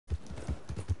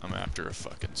after a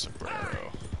fucking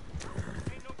sombrero.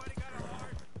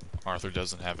 Arthur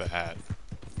doesn't have a hat.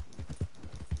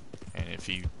 And if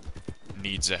he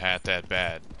needs a hat that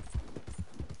bad,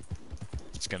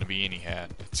 it's gonna be any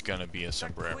hat. It's gonna be a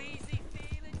sombrero.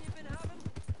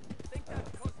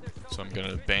 So I'm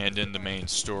gonna abandon the main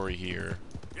story here.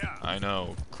 I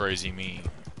know, crazy me.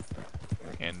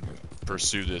 And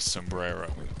pursue this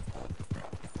sombrero.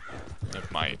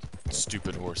 If my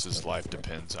stupid horse's life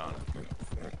depends on it.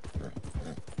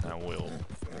 I will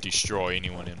destroy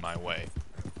anyone in my way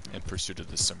in pursuit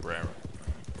of this sombrero.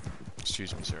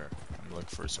 Excuse me, sir. I'm looking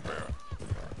for a sombrero.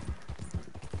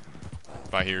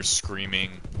 If I hear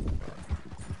screaming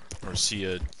or see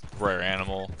a rare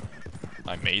animal,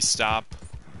 I may stop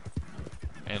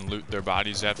and loot their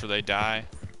bodies after they die.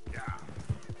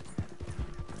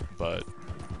 But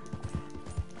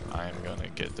I am gonna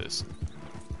get this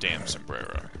damn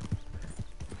sombrero.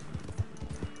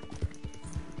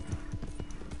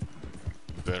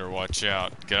 Better watch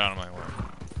out. Get out of my way.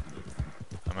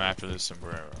 I'm after this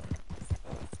sombrero.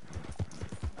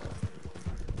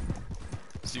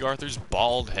 See Arthur's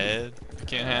bald head? I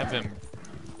can't have him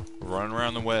running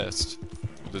around the West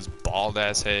with his bald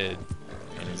ass head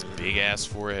and his big ass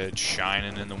forehead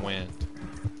shining in the wind.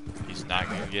 He's not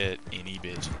gonna get any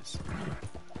bitches.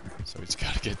 So he's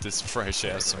gotta get this fresh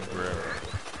ass sombrero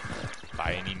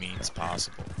by any means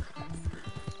possible.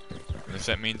 And if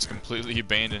that means completely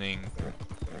abandoning...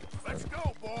 Let's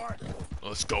go, boy!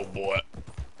 Let's go, boy!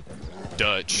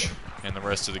 Dutch and the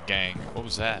rest of the gang. What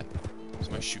was that? Was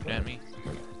somebody shooting at me?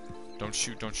 Don't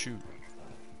shoot, don't shoot.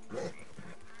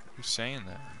 Who's saying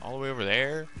that? All the way over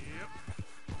there?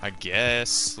 I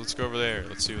guess. Let's go over there.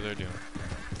 Let's see what they're doing.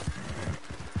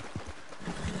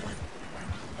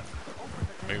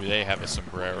 Maybe they have a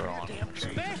sombrero on.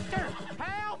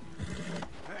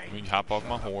 Let me hop off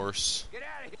my horse.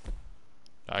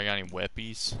 I got any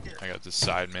weapies? I got the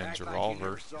Sideman's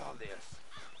revolver.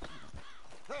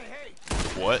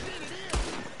 What?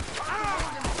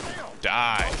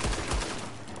 Die.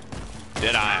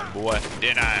 Did I, boy?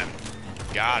 Did I?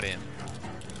 Got him.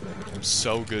 I'm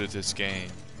so good at this game.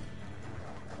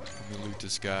 Let me loot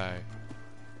this guy.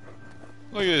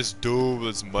 Look at this dude with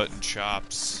his mutton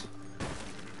chops.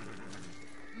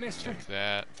 Mister, Check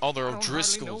that. Oh, they're I don't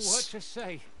hardly know what O'Driscolls. to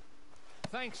say.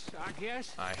 Thanks, I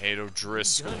guess. I hate Done me a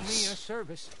O'Driscolls.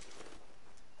 service.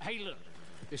 Hey, look.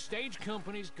 The stage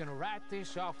company's gonna write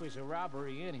this off as a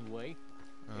robbery anyway.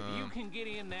 If you can get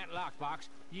in that lockbox,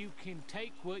 you can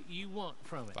take what you want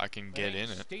from it. If I can get in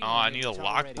it. Stealing Oh, I need a it's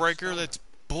already lock breaker? stolen. That's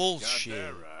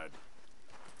bullshit.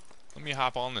 Let me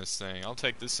hop on this thing. I'll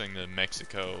take this thing to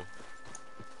Mexico.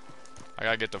 I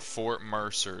gotta get to Fort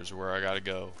Mercer's where I gotta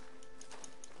go.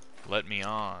 Let me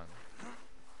on.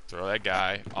 Throw that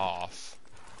guy off.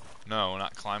 No,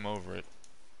 not climb over it.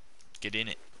 Get in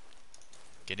it.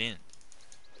 Get in.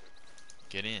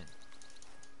 Get in.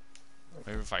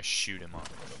 Maybe if I shoot him off.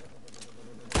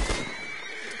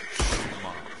 Shoot him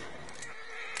off.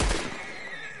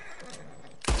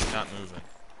 He's not moving.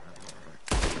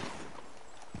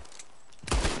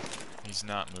 He's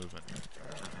not moving.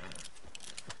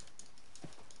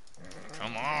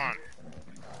 Come on!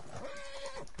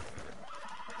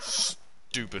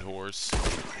 Stupid horse.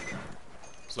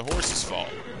 It's the horse's fault.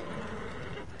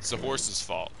 It's the horse's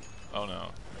fault. Oh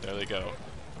no. There they go.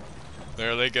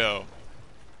 There they go.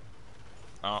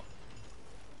 Oh.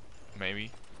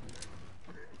 Maybe.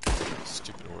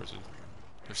 Stupid horses.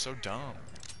 They're so dumb.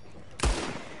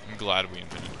 I'm glad we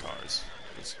invented cars.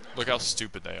 Look how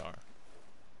stupid they are.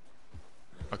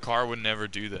 A car would never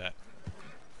do that.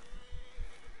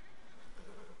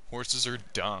 Horses are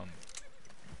dumb.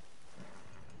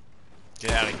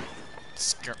 Get out of here.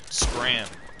 Scram.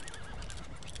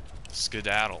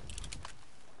 Skedaddle.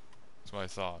 That's what I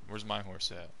thought. Where's my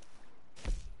horse at?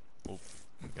 Oh,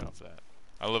 get off that.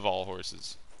 I love all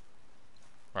horses.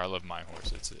 Or I love my horse,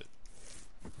 that's it.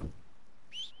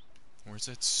 Where's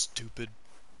that stupid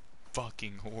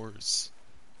fucking horse?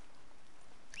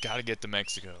 Gotta get to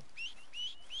Mexico.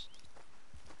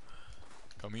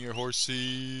 Come here,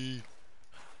 horsey.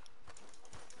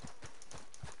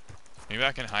 Maybe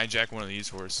I can hijack one of these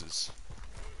horses.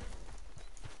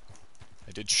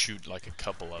 I did shoot like a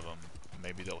couple of them.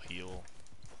 Maybe they'll heal.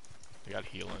 They got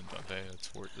healing, don't they?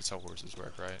 That's how horses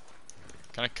work, right?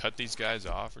 Can I cut these guys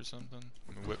off or something?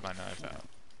 Let me whip my knife out.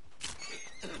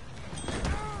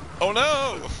 Oh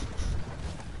no!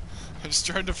 I just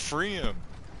tried to free him.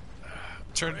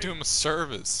 I'm trying to do him a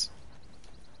service.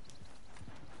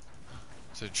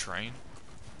 Is it a train?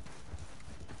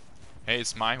 Hey,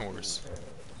 it's my horse.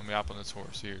 Let me hop on this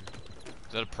horse here.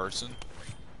 Is that a person?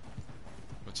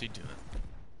 What's he doing?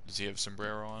 Does he have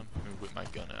sombrero on? Let me whip my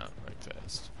gun out right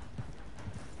fast.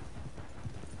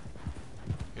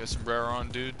 You got sombrero on,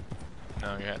 dude?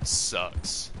 No, your hat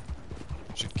sucks.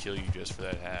 I should kill you just for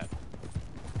that hat.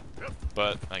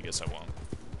 But I guess I won't.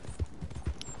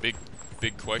 Big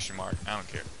question mark. I don't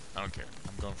care. I don't care.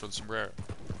 I'm going for the sombrero.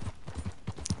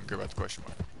 I don't care about the question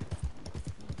mark.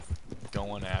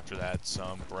 Going after that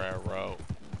sombrero.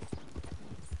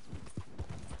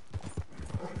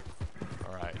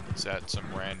 Alright, is that some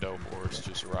rando horse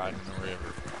just riding the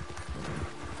river?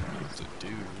 It's a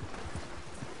dude.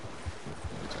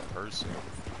 It's a person.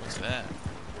 What's that?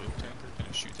 Oil tanker? Can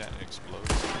I shoot that and it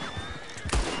explodes?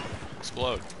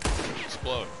 Explode.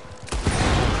 Explode.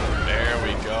 There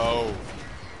we go.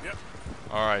 Yep.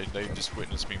 Alright, they just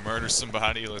witnessed me murder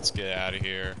somebody. Let's get out of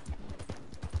here.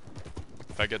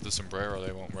 If I get the sombrero,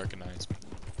 they won't recognize me.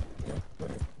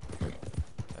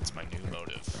 That's my new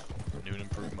motive. New and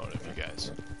improved motive, you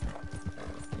guys.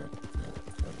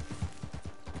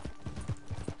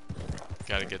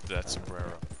 Gotta get that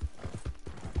sombrero.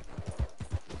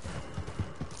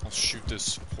 I'll shoot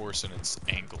this horse in its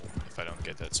ankle if I don't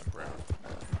get that sombrero.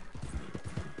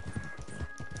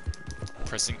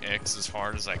 Pressing X as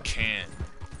hard as I can.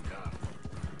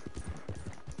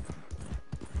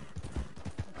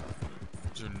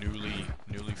 These are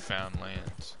newly found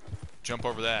lands. Jump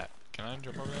over that. Can I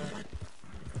jump over that?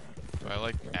 Do I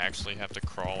like actually have to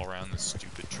crawl around this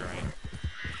stupid train?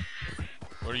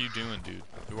 What are you doing, dude?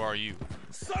 Who are you?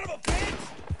 Son of a bitch!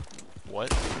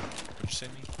 What? What'd you say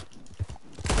to me?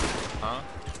 Huh?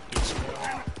 Dude,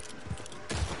 squirrel.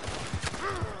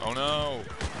 Oh no!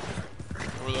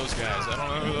 Who are those guys? I don't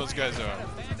know who those guys are.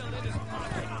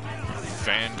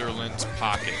 Vanderlyn's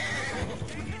pocket.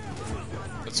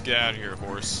 Let's get out of here,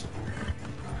 horse.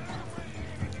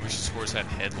 Wish this horse had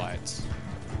headlights.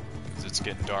 Because it's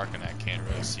getting dark and I can't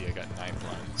really see. I got night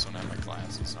blindness, so I don't have my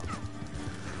glasses on.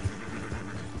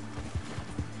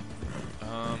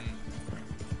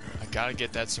 I gotta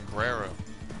get that sombrero.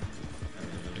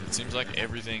 And it seems like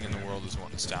everything in the world is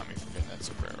wanting to stop me from getting that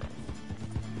sombrero.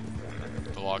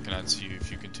 The law cannot see you.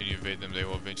 If you continue to evade them, they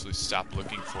will eventually stop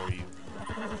looking for you.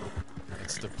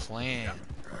 That's the plan.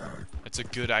 That's a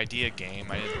good idea, game.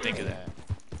 I didn't think of that.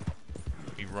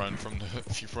 If you run from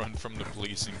the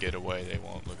police and get away, they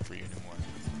won't look for you anymore.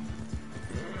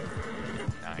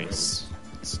 Nice.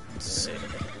 That's sick.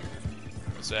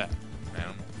 What's that?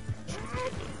 Animal. Should've killed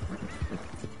it.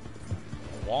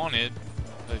 Wanted.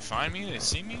 Did they find me? Did they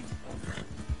see me?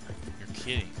 You're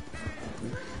kidding.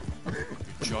 You're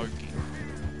joking.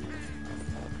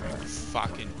 You're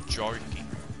fucking joking.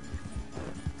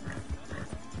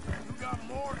 You got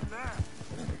more than that.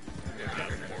 I got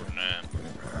more than that.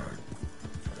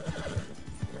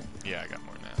 Yeah, I got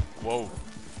more than that. Whoa.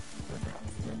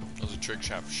 That was a trick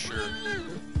shot for sure.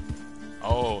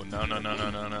 Oh, no.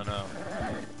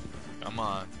 Come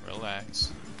on,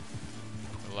 relax.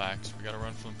 Relax, we gotta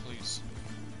run from the police.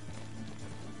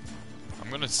 I'm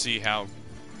gonna see how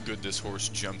good this horse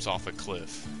jumps off a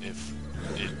cliff if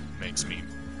it makes me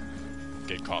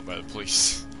get caught by the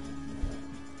police.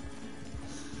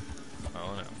 I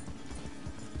don't know.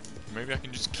 Maybe I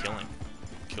can just kill him.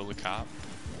 Kill the cop.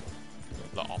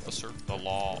 The officer. The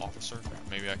law officer.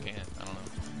 Maybe I can. I don't know.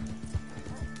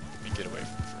 Let me get away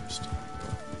from him first.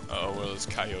 Uh-oh, what are those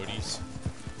coyotes?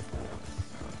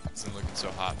 It's not looking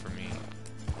so hot for me.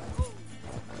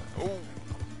 Oh!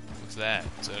 What's that?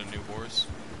 Is that a new horse?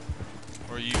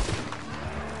 Or are you?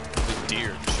 The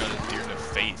deer. Shot a deer in the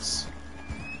face.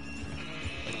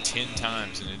 Like 10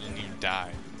 times and it didn't even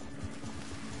die.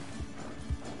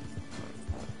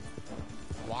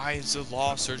 Why is the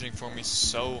law searching for me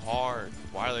so hard?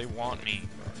 Why do they want me?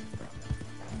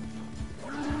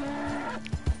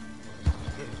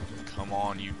 Come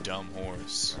on, you dumb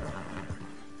horse.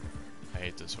 I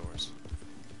hate this horse.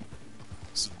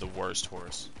 This is the worst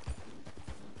horse.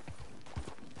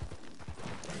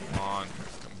 Come on.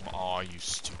 Come on, you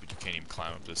stupid. You can't even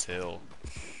climb up this hill.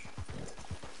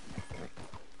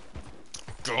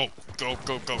 Go! Go,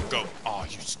 go, go, go! Oh,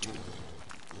 you stupid.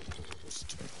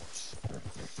 Stupid horse.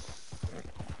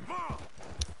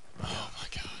 Oh my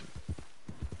god.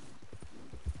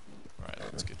 Alright,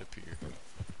 let's get up here.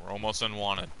 We're almost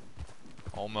unwanted.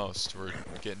 Almost. We're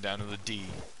getting down to the D.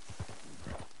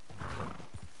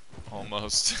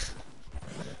 Almost.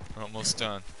 We're almost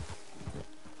done.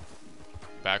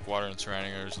 Backwater and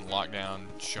surrounding areas in lockdown,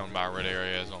 shown by red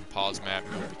areas on pause map.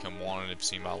 You will become wanted if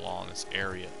seen by law in this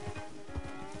area.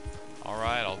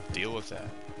 Alright, I'll deal with that.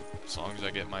 As long as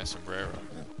I get my sombrero.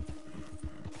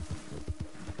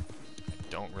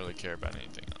 I don't really care about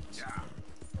anything else.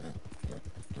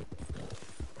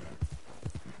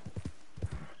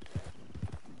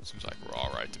 Seems like we're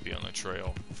alright to be on the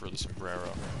trail for the sombrero.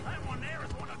 That one there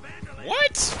is one of Vandalay.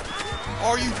 What?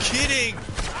 Are you kidding?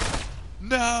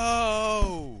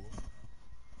 No!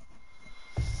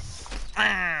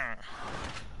 Ah.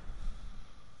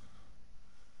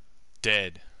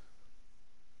 Dead.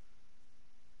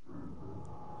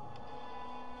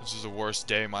 This is the worst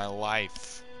day of my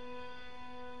life.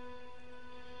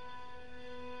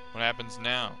 What happens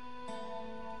now?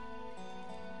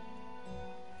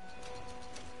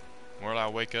 Where did I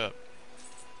wake up?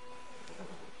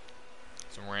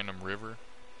 Some random river?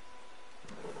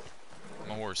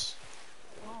 My horse.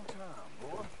 Long time,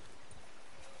 boy.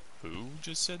 Who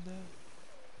just said that?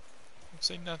 Don't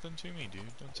say nothing to me, dude.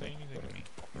 Don't say anything to me.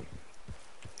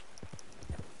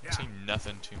 Don't say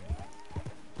nothing to me.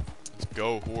 Let's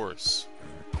go, horse.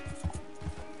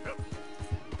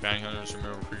 Bounty hunters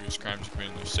remember previous crimes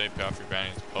committed in their safe path for bounty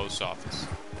at the post office.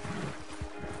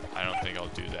 I don't think I'll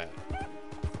do that. I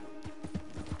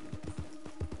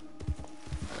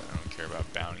don't care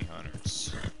about bounty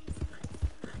hunters. I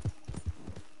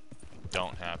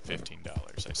don't have $15.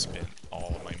 I spent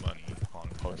all of my money on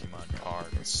Pokemon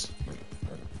cards.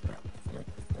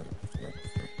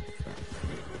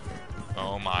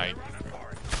 Oh my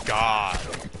God.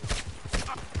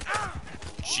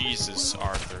 Jesus,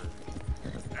 Arthur.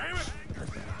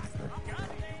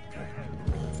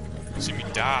 See me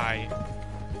die.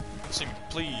 See me,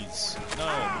 please.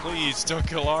 No, please, don't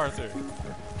kill Arthur.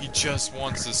 He just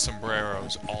wants the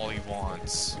sombreros. All he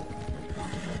wants.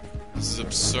 This is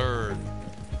absurd.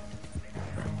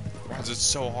 Why is it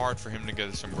so hard for him to get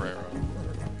a sombrero?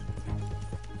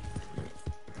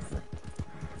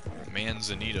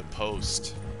 Manzanita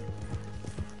Post.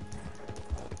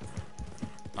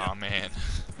 Aw, man.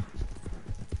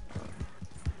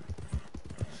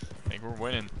 I think we're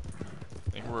winning. I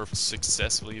think we're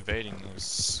successfully evading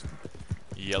those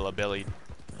yellow-bellied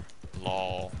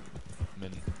lawmen.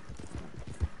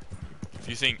 If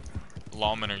you think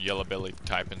lawmen are yellow-bellied,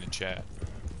 type in the chat.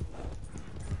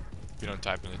 If you don't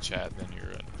type in the chat, then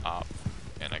you're an op,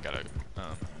 and I gotta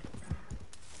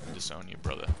disown you,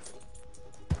 brother.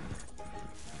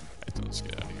 Alright, let's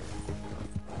get out of here.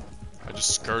 I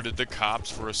just skirted the cops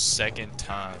for a second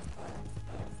time.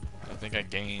 I think I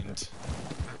gained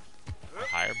a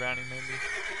higher bounty, maybe?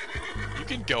 You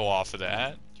can go off of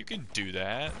that. You can do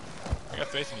that. I got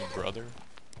faith in you, brother.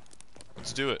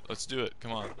 Let's do it. Let's do it.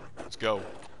 Come on. Let's go.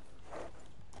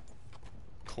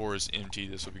 Core is empty.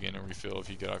 This will begin to refill if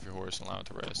you get off your horse and allow it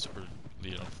to rest, or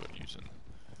lead on foot using.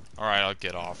 Alright, I'll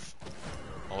get off.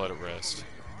 I'll let it rest.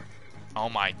 Oh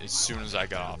my, as soon as I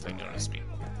got off, they noticed me.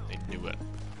 They knew it.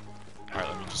 Alright,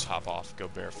 let me just hop off, go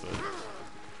barefoot.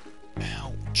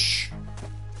 Ouch.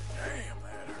 Damn,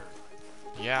 that hurt.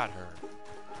 Yeah, it hurt.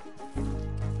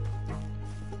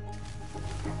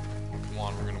 Come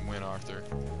on, we're gonna win, Arthur.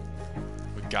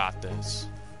 We got this.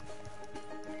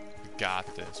 We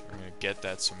got this. We're gonna get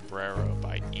that sombrero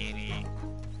by any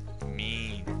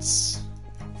means.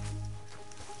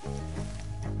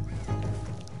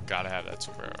 Gotta have that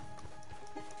sombrero.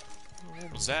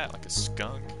 What was that? Like a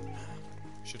skunk?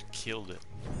 Should have killed it.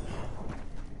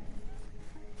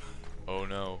 Oh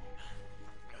no.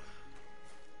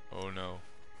 Oh no.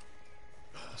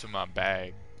 It's in my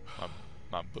bag.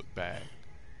 My book bag.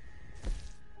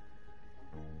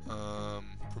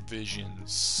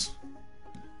 Provisions.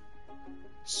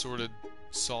 Sorted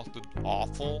salted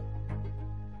offal.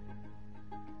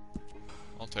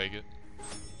 I'll take it.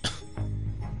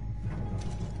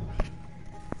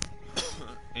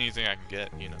 Anything I can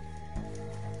get, you know,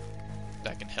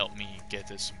 that can help me get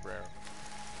this sombrero.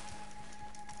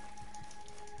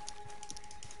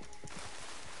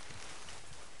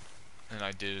 And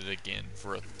I did it again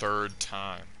for a third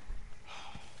time.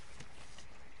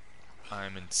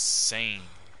 I'm insane.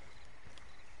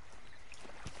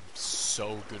 I'm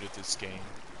so good at this game.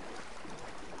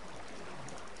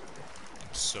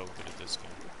 I'm so good at this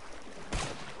game.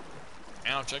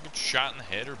 Ouch, I get shot in the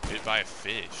head or bit by a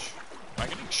fish. Am I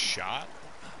getting shot?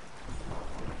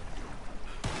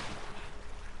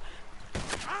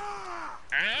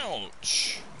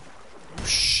 Ouch! You're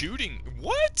shooting.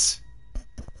 What?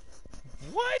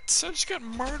 What? I just got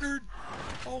murdered.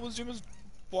 All I was doing was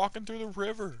walking through the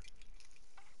river.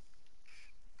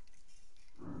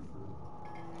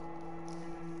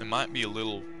 It might be a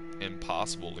little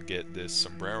impossible to get this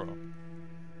sombrero.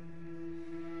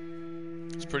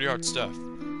 It's pretty hard stuff.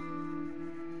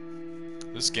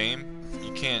 This game,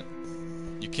 you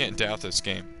can't doubt this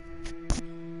game.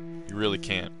 You really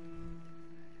can't.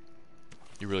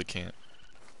 You really can't.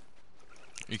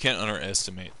 You can't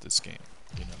underestimate this game,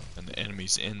 you know, and the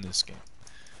enemies in this game.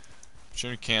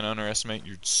 You can't underestimate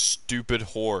your stupid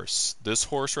horse. This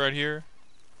horse right here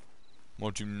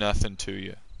won't do nothing to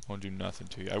you. Won't do nothing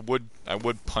to you. I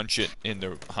would punch it in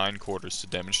the hindquarters to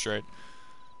demonstrate,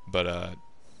 but I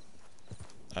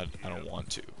don't want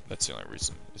to. That's the only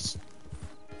reason. It's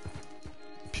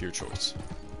pure choice.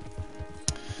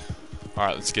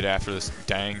 Alright, let's get after this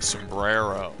dang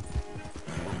sombrero.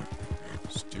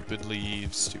 Stupid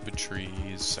leaves, stupid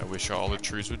trees. I wish all the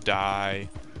trees would die.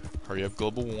 Hurry up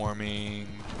global warming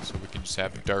so we can just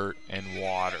have dirt and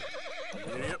water.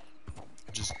 Yep.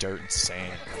 Just dirt and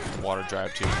sand. Water dry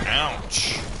up too.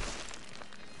 Ouch!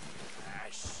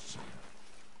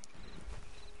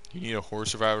 You need a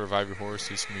horse reviver to revive your horse.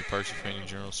 These can be purchased from any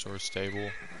general store stable.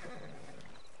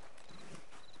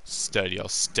 I'll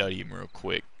study him real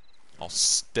quick. I'll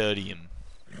study him.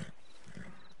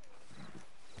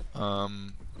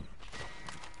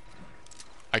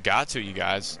 I got to, you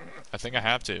guys. I think I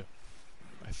have to.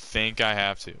 I think I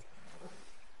have to.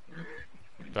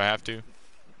 Do I have to?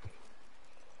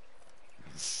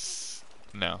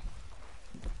 No.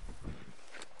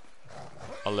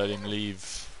 I'll let him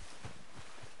leave.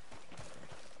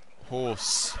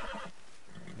 Horse.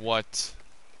 What?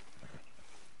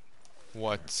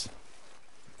 What?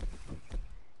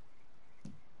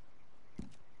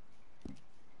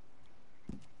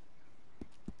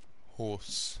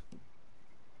 Horse.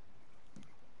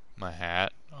 My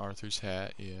hat. Arthur's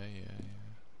hat. Yeah.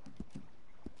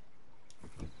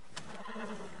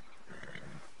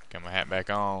 Got my hat back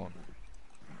on.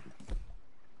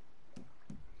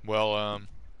 Well,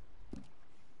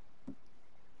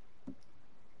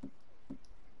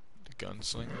 the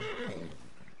gunslinger.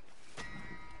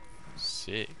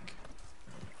 Sick.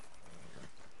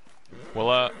 Well,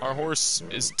 our horse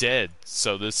is dead,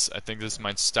 so I think this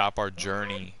might stop our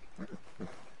journey.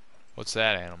 What's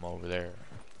that animal over there?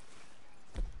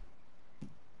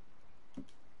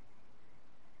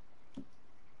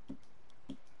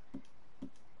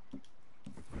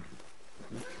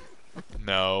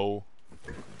 No.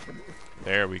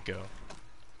 There we go.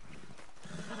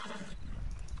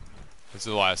 This is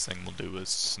the last thing we'll do is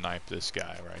snipe this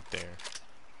guy right there.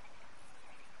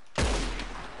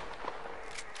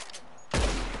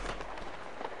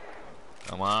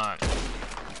 Come on.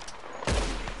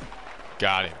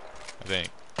 Got him, I think.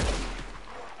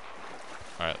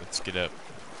 Alright, let's get up.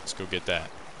 Let's go get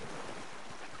that.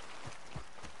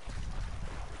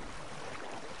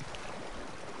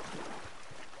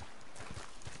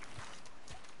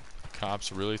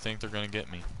 Cops really think they're gonna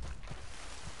get me.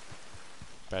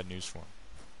 Bad news for them.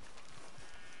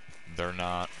 They're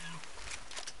not.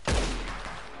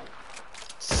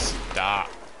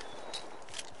 Stop.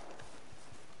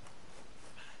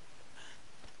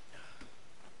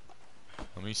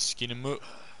 Let me skin him up.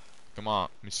 Come on.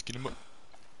 Let me skin him up.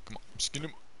 Come on. Skin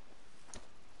him.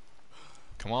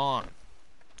 Come on.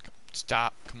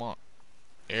 Stop. Come on.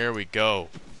 There we go.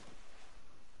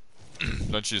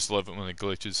 Don't you just love it when it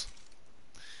glitches?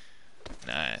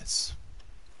 Nice.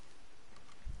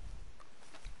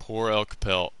 Poor elk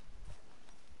pelt.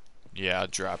 Yeah, I'll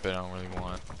drop it. I don't really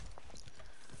want it.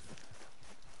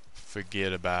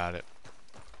 Forget about it.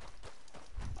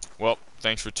 Well,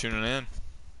 thanks for tuning in.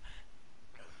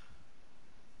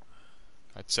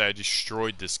 I'd say I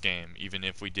destroyed this game, even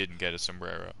if we didn't get a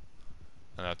sombrero.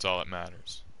 And that's all that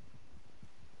matters.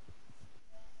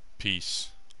 Peace.